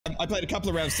I played a couple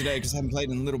of rounds today because I haven't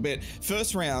played in a little bit.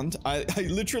 First round, I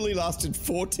literally lasted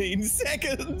 14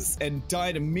 seconds and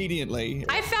died immediately.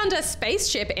 I found a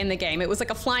spaceship in the game. It was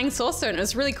like a flying saucer and it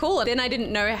was really cool. Then I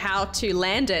didn't know how to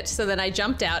land it, so then I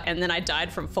jumped out and then I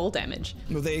died from fall damage.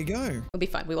 Well, there you go. It'll be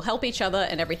fine. We will help each other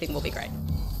and everything will be great.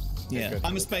 Yeah,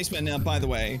 I'm a spaceman now, by the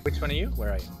way. Which one are you?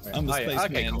 Where are you? I'm a spaceman.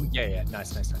 Okay, cool. Yeah.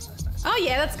 Nice. Oh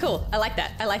yeah, that's cool. I like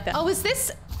that. Oh, is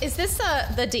this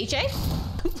the DJ?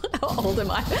 How old am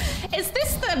I? Is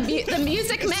this the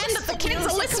music man that the kids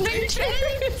are listening to?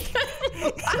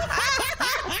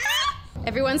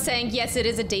 Everyone's saying yes, it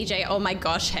is a DJ. Oh my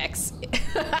gosh, Hex.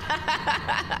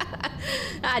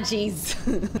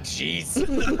 Jeez.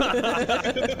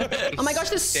 Oh my gosh,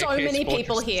 there's so many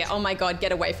people here. Oh my god,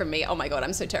 get away from me. Oh my god,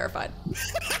 I'm so terrified.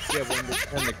 Yeah, we're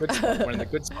in the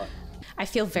good spot. I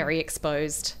feel very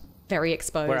exposed. Very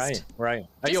exposed. Where are you?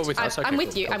 Oh, you're with us. Okay, I'm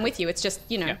with you. I'm with you. It's just,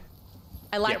 you know, Yeah.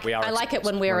 I like it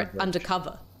when we're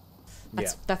undercover.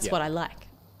 That's what I like.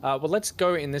 Well, let's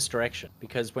go in this direction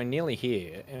because we're nearly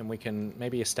here and we can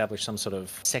maybe establish some sort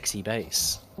of sexy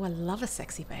base. Oh, I love a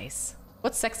sexy base.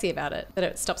 What's sexy about it? That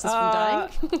it stops us from dying?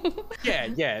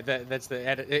 Yeah. That's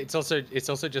the. It's also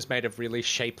just made of really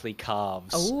shapely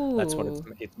calves. Ooh. That's what it's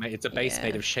made. It's a base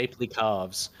made of shapely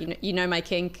calves. You know my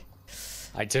kink.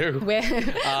 I do.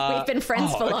 We've been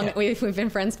friends for long. Okay. We've been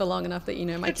friends for long enough that you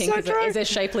know my kink is a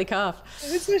shapely calf.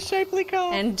 It's a shapely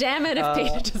calf. And damn it, if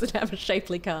Peter doesn't have a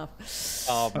shapely calf.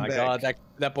 Oh my god,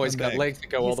 that boy's got legs that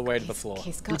go all the way to the floor.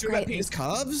 He's got great. Peter's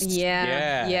calves?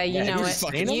 Yeah. You know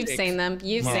it. You've seen them.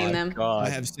 You've seen them. God. I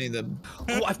have seen them.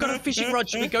 Oh, I've got a fishing rod.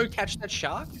 Should we go catch that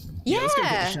shark? Yeah. Let's go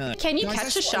get the shark. Can you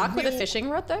catch a shark with a fishing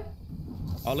rod though?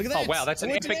 Oh, look at that. Oh, wow, that's an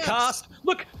epic cast.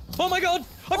 Look. Oh, my God.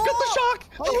 I've got the shark.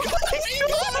 Oh my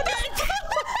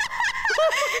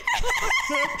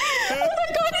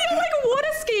god, you're like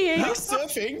water skiing.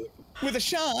 Surfing with a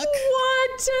shark.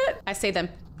 What? I see them.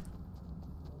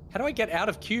 How do I get out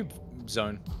of cube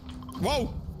zone?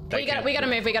 Whoa. We gotta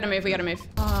move.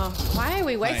 Oh, why are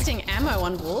we wasting ammo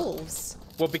on wolves?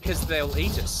 Well, because they'll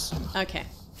eat us. Okay,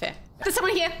 fair. There's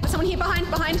someone here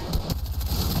behind.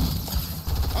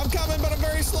 I'm coming, but I'm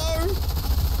very slow.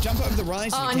 Jump over the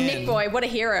rise. Oh, Nick boy, what a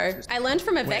hero. I learned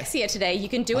from Avexia today, you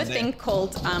can do a thing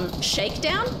called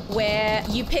shakedown, where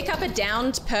you pick up a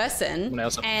downed person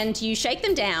and you shake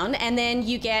them down, and then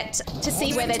you get to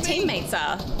see where their teammates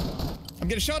are. I'm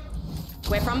getting shot.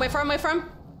 Where from? Over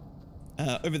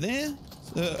there.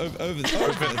 Over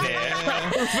there.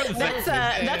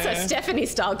 That's a Stephanie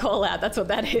style call out. That's what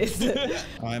that is.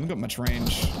 I haven't got much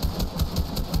range.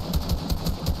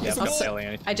 Yeah, I'm not selling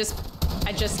anything. I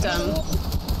just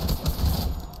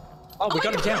Oh, we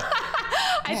got him down.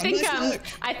 I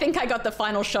think I got the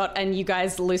final shot and you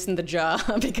guys loosened the jar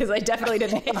because I definitely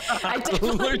didn't hit. I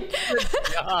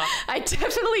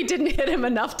definitely didn't hit him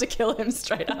enough to kill him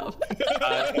straight up.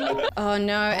 Oh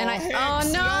no!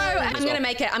 I'm gonna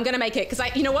make it. I'm gonna make it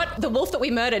because you know what? The wolf that we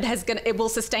murdered it will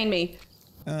sustain me.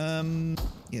 Yeah,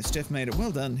 Steph made it.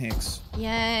 Well done, Hex.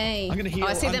 Yay! I'm gonna heal. Oh,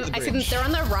 I see them. They're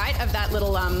on the right of that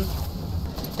little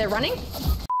They're running.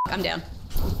 I'm down.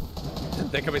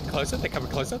 They're coming closer.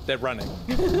 They're running.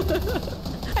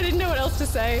 I didn't know what else to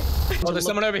say. Oh, there's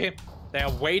someone over here. They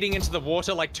are wading into the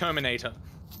water like Terminator.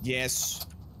 Yes.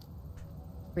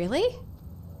 Really?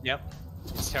 Yep.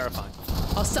 It's terrifying.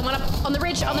 Oh, someone up on the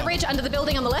ridge, under the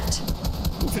building on the left.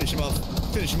 Finish him off.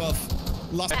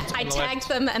 Lost I tagged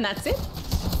them and that's it.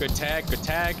 Good tag.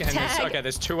 And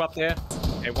there's two up there.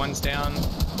 Okay, one's down.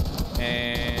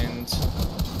 And...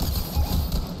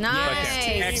 Nice.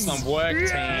 Okay. Excellent work,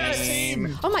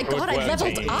 team. Oh my god, I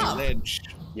leveled up.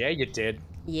 Yeah, you did.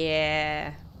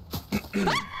 Yeah.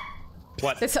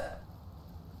 What?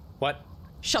 What?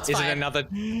 Shots fired. Is it another...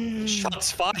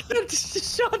 Shots fired?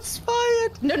 Shots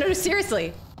fired. No,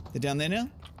 seriously. They're down there now?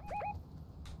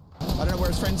 I don't know where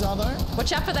his friends are though.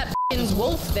 Watch out for that f***ing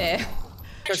wolf there.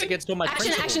 Because it gets all my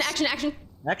Action.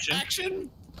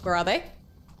 Where are they?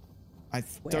 I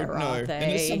don't know. And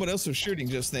there's someone else was shooting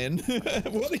just then.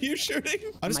 What are you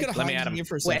shooting? I'm just gonna hide in here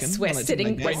for a second. We're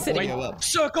sitting.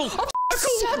 Circle!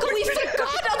 Circle, we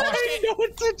forgot! No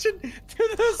attention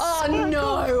to this.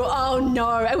 Oh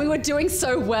no! And we were doing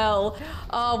so well.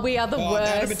 Oh, we are the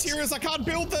worst. Out of materials, I can't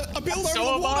build over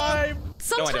the water.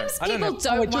 Sometimes people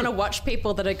don't want to watch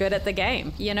people that are good at the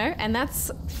game, you know? And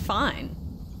that's fine.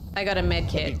 I got a med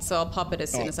kit, so I'll pop it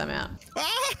as soon as I'm out.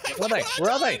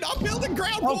 Where are they? I'm building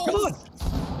ground balls. Oh god!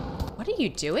 What are you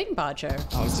doing, Barjo?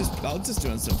 I was just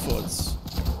doing some foots.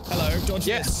 Hello, dodge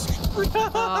this.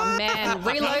 Oh man,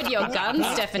 reload your gun,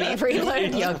 Stephanie.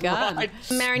 Reload your gun.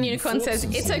 Marin Unicorn says,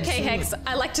 it's okay, Hex.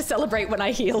 I like to celebrate when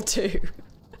I heal too.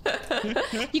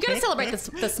 You gotta celebrate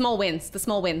the small wins. The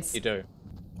small wins. You do.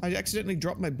 I accidentally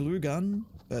dropped my blue gun,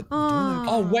 but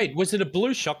Oh wait, was it a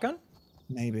blue shotgun?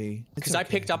 maybe. Because I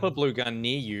picked up a blue gun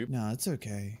near you. No, it's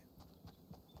okay.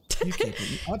 You keep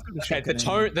it. I've got a Okay,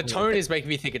 shotgun the tone is making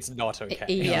me think it's not okay.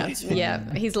 Yeah,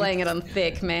 yeah. He's laying it on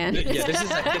thick, man. Yeah,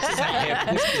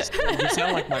 this is you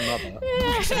sound like my mother.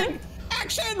 Action!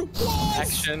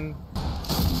 Action.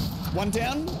 One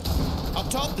down. Up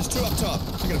top. There's 2 up top.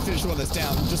 I'm gonna finish the one that's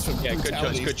down just for Yeah, good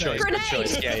choice, good choice, good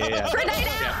choice. Yeah. Grenade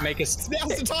out! Yeah, make us.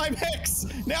 Now's the time, Hex!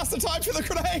 Now's the time for the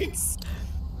grenades!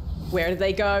 Where did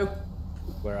they go?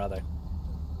 Where are they?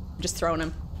 I'm just throwing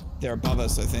them. They're above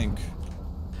us, I think.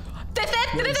 They're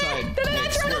We're inside.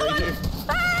 Hex, throw where are another you? one!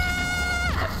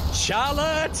 Ah!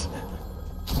 Charlotte!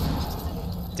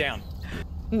 Down.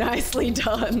 Nicely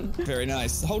done. Very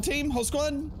nice. The whole team, whole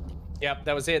squad? Yep,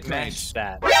 that was it. Smash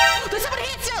that. There's somebody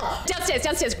here still!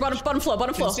 Downstairs, bottom floor.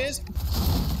 Downstairs?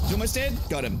 He's almost dead?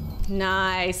 Got him.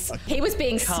 Nice. He was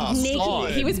being Come sneaky.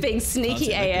 on. He was being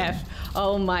sneaky AF.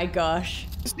 Oh my gosh.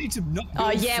 Just need to not Oh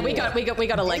yeah, we got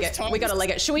to leg it. We got to leg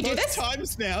it. Should we do this?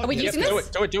 Times now. Are we using Do this?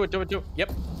 it. Do it.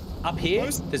 Yep. Up here,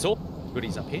 there's all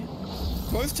goodies up here.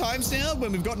 Both times now,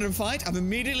 when we've gotten in a fight, I've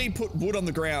immediately put wood on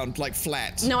the ground, like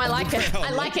flat. No, I on like the it. ground,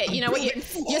 I like it. You know what?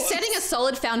 You're setting a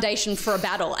solid foundation for a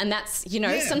battle, and that's, you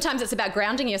know, sometimes it's about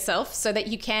grounding yourself so that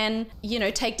you can, you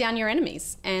know, take down your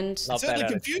enemies. And certainly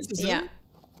confuses them.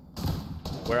 yeah,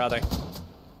 Where are they?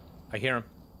 I hear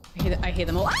them. I hear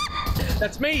them all. Ah!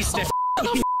 That's me, Steph.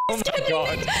 Oh, Oh my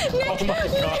god. Nick. Oh my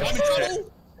god. I'm in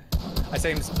trouble. I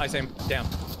say him down.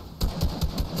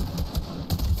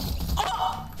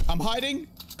 I'm hiding.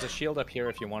 There's a shield up here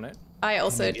if you want it. I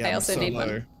also I'm so need low.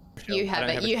 one. You have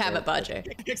it. You have it, Bajo.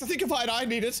 Yes, I think if I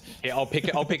need it. Yeah, I'll pick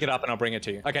it up and I'll bring it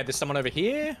to you. Okay, there's someone over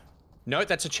here. No,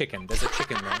 that's a chicken. There's a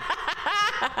chicken there.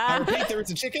 I repeat, there is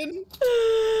a chicken.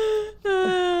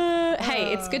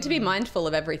 Hey, it's good to be mindful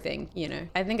of everything, you know.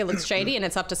 I think it looks shady and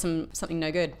it's up to something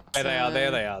no good. There they are.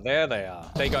 There they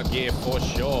are. They got gear for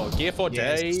sure. Gear for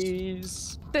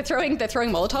days. They're throwing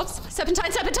Molotovs.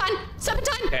 Serpentine.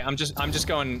 Okay, I'm just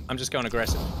going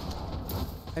aggressive.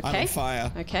 Okay. I'm on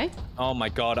fire. Okay. Oh my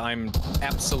god, I'm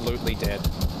absolutely dead.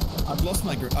 I've lost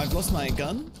my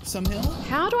gun somehow.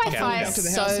 How do I fire down to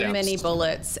the house. so many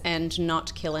bullets and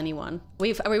not kill anyone?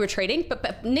 Are we retreating?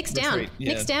 But Nick's down. Retreat,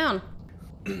 yeah. Nick's down.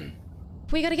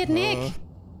 We gotta get Nick.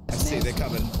 I see, they're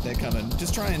coming. They're coming.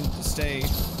 Just try and stay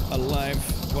alive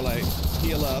while I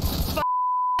heal up.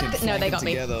 No, they got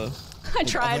me. Together. I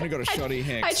tried. I've only got a shoddy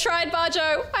Hex. I tried,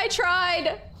 Bajo. I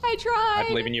tried. I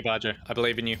believe in you, Bajo. I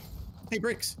believe in you. Hey,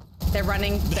 Bricks. They're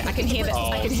running. I can hear the.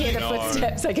 Oh, I can hear the no.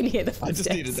 footsteps. I can hear the I footsteps. just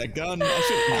needed that gun.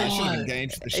 I should have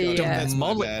engaged the shot. Yeah. That's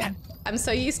my bad. I'm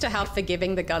so used to how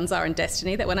forgiving the guns are in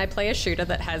Destiny that when I play a shooter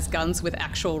that has guns with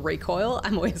actual recoil,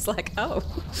 I'm always like, oh.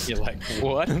 You're like,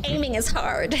 what? Aiming is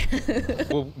hard.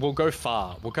 We'll go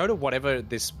far. We'll go to whatever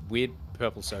this weird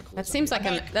purple circle That is. seems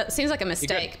like a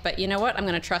mistake, but you know what? I'm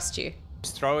gonna trust you. He's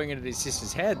throwing it at his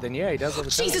sister's head, then yeah, he does all the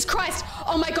time. Jesus Christ!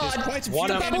 Oh my God! Quite a few One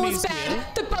The of- bubble is bad. here.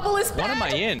 The bubble is bad. What am I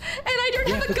in? And I don't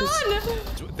have a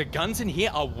gun. The guns in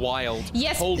here are wild.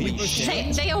 Yes, Holy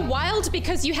shit. they are wild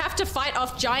because you have to fight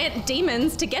off giant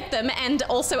demons to get them, and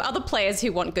also other players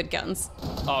who want good guns.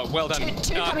 Oh, well done.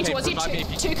 Two coming towards you.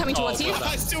 Two coming towards you.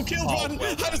 I still killed one.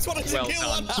 well I just wanted to well kill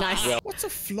done. one. Nice. What's a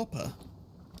flopper?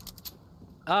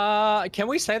 Can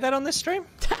we say that on this stream?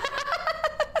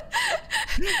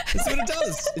 That's what it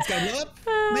does. It's going to blow up,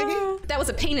 maybe? That was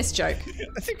a penis joke.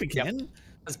 I think we can.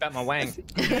 That's about my wang.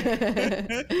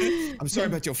 I'm sorry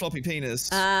about your floppy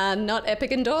penis. Not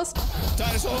epic endorsed.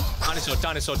 Dinosaur. Dinosaur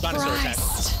attack.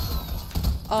 Christ.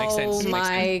 Makes Oh sense.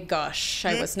 my gosh,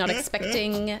 I was not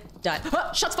expecting that.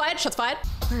 Oh, shots fired.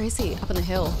 Where is he? Up on the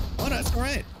hill. Oh, no, it's all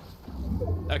right.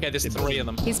 Okay, there's 3 of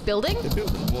them. He's building? They're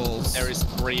building walls. There is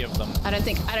 3 of them. I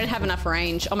don't have enough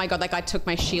range. Oh my God, that guy took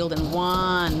my shield and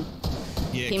won.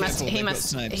 Yeah, He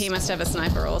must have a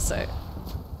sniper also.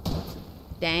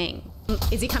 Dang.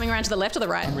 Is he coming around to the left or the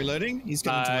right? I'm reloading. He's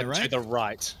coming to my right. To the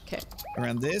right. Okay.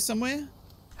 Around there somewhere.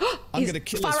 I'm going to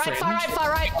kill his friend.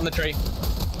 Far right. On the tree.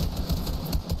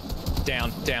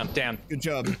 Down. Good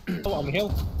job. Oh, on the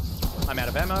hill. I'm out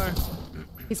of ammo.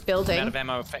 He's building. I'm out of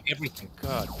ammo for everything.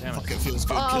 God damn it. Fuck, it feels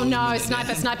good. Oh killing no, them.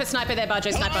 sniper there,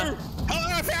 Bajo, sniper.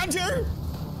 Hello, I found you.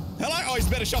 Hello. Oh, he's a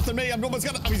better shot than me. I'm almost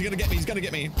gonna. Oh, he's gonna get me. He's gonna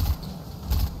get me.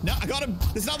 No, I got him.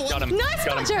 There's another one. Got him. Nice,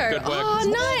 Got him. Bajo. Good work.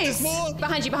 Oh, There's nice. more.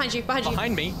 Behind you.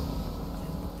 Behind me.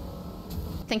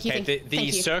 Thank you. Okay, Thank the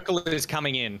you. circle is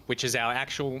coming in, which is our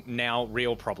actual now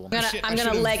real problem. I'm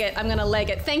gonna leg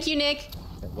it. Thank you, Nick.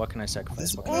 What can I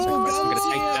sacrifice? What can Oh, I sacrifice? I'm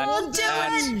gonna take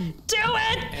that. Do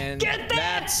it! And Get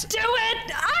there! Do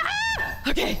it! Ah!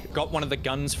 Okay. Got one of the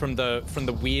guns from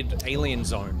the weird alien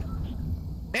zone.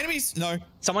 Enemies? No.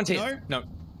 Someone's here. No.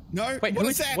 No. Wait, What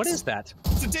is that? What is that?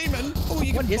 It's a demon. Oh,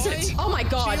 you can What is buy it? Oh my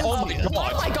god. shields.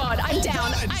 Oh my god. I'm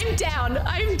down. God. I'm down.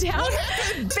 I'm down. What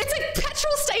happened? It's a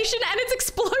petrol station and it's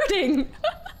exploding.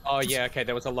 Oh yeah, okay,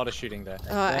 there was a lot of shooting there.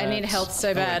 Oh, I need health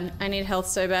so bad. I need health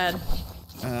so bad.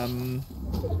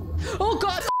 Oh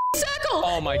god, circle!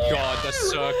 Oh my god, the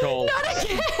circle. Not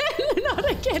again! Not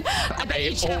again! I bet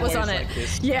your chat was on it. Like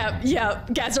this. Yeah.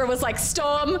 Gazra was like,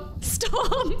 storm!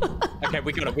 Okay,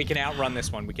 we got it. We can outrun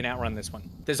this one.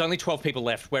 There's only 12 people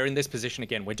left. We're in this position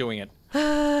again. We're doing it.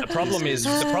 The problem is,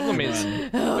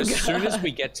 as soon as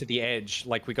we get to the edge,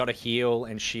 like we got to heal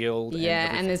and shield.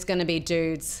 Yeah, and there's gonna be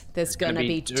dudes. There's gonna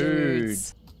be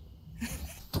dudes.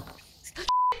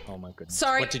 Oh my goodness.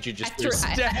 Sorry. What did you just do,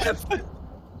 Steph?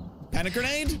 Panic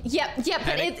grenade? Yep,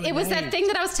 but it was that thing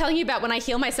that I was telling you about when I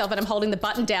heal myself and I'm holding the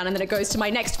button down and then it goes to my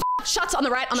next shots on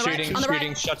the right, on the right, on the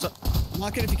right. Shots.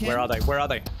 Mark it if you can. Where are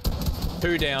they?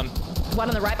 Two down. One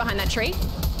on the right behind that tree.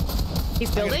 He's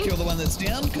I'm building. gonna kill the one that's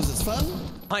down because it's fun.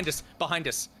 Behind us.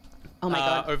 Oh my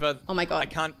god. Oh my god. I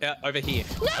can't, over here.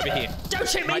 No! Over here. Don't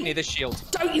shoot me! Right near the shield.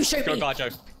 Don't you shoot Go, me!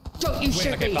 Barjo. Don't you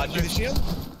shoot me! Barjo. The shield?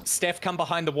 Steph, come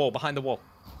behind the wall, Barjo,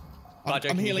 I'm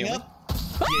can you healing heal up.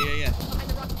 Yeah.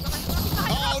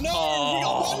 Oh no!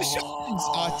 We got one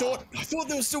shot. I thought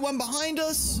there was still one behind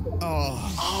us.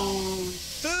 Oh.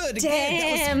 Third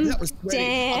again. That was great.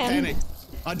 Damn. I panicked.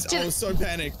 I was so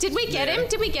panicked. Did we get him?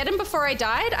 Did we get him before I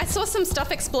died? I saw some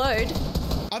stuff explode.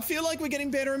 I feel like we're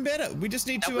getting better and better. We just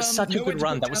need to. That was such a good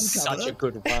run. I don't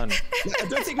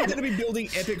think we're going to be building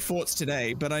epic forts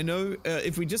today, but I know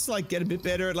if we just like get a bit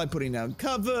better at like putting down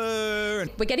cover.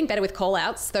 We're getting better with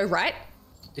call-outs, though, right?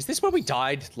 Is this where we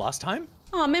died last time?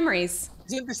 Oh, memories.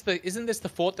 Isn't this the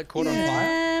fort that caught on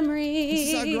fire? Memories. This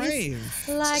is our grave.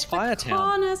 Like Fire the Town.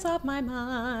 corners of my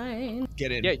mind.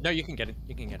 Get in. Yeah, no, you can get it.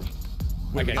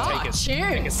 Okay, take us.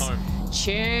 Take us home.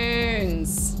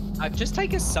 Tunes. Just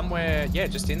take us somewhere,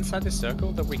 just inside this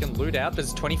circle that we can loot out.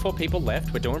 There's 24 people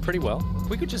left. We're doing pretty well.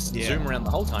 We could just zoom around the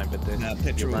whole time, but then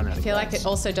petrol. you'll run out of I feel like it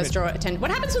also does draw attention.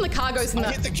 What happens when the car goes in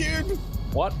I hit the cube.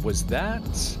 What was that?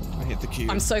 I hit the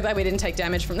cube. I'm so glad we didn't take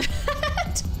damage from that.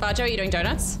 Barjo, are you doing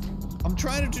donuts? I'm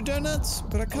trying to do donuts,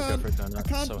 but I can't. I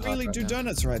can't so really right do now.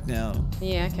 donuts right now.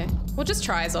 Yeah, okay. Well, just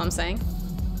try is all I'm saying.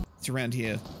 It's around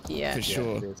here. Yeah. For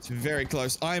sure. it is. It's very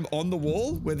close. I'm on the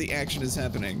wall where the action is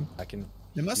happening. I can.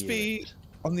 There must be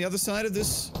on the other side of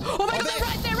this. Oh my god,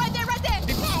 they're right there!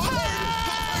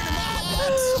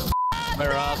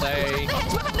 Where are they?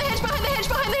 Behind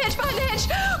the hedge!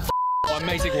 Oh,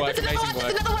 amazing work, There's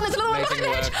another one behind the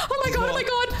hedge! Oh my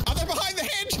god! Are they behind the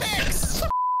hedge, Hex?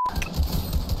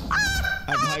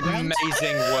 I'm high ground.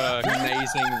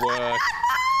 Amazing work.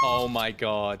 Oh my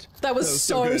god. That was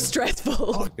so so good. stressful.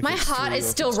 Oh, My heart is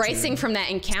still racing from that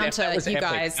encounter, Steph, you epic.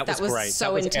 guys. That was great. so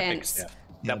that was epic, intense. Steph.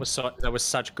 That was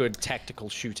such good tactical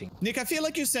shooting. Nick, I feel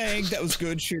like you're saying that was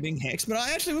good shooting Hex, but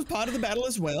I actually was part of the battle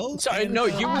as well. Sorry, no,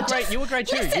 you were great. You were great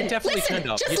too. You definitely turned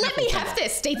up. Just let me have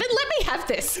this, Stephen. Let me have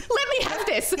this. Let me have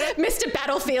this, Mr.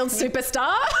 Battlefield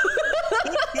Superstar.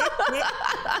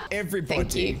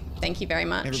 Everybody. Thank you very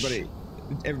much.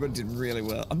 Everybody did really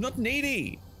well. I'm not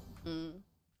needy.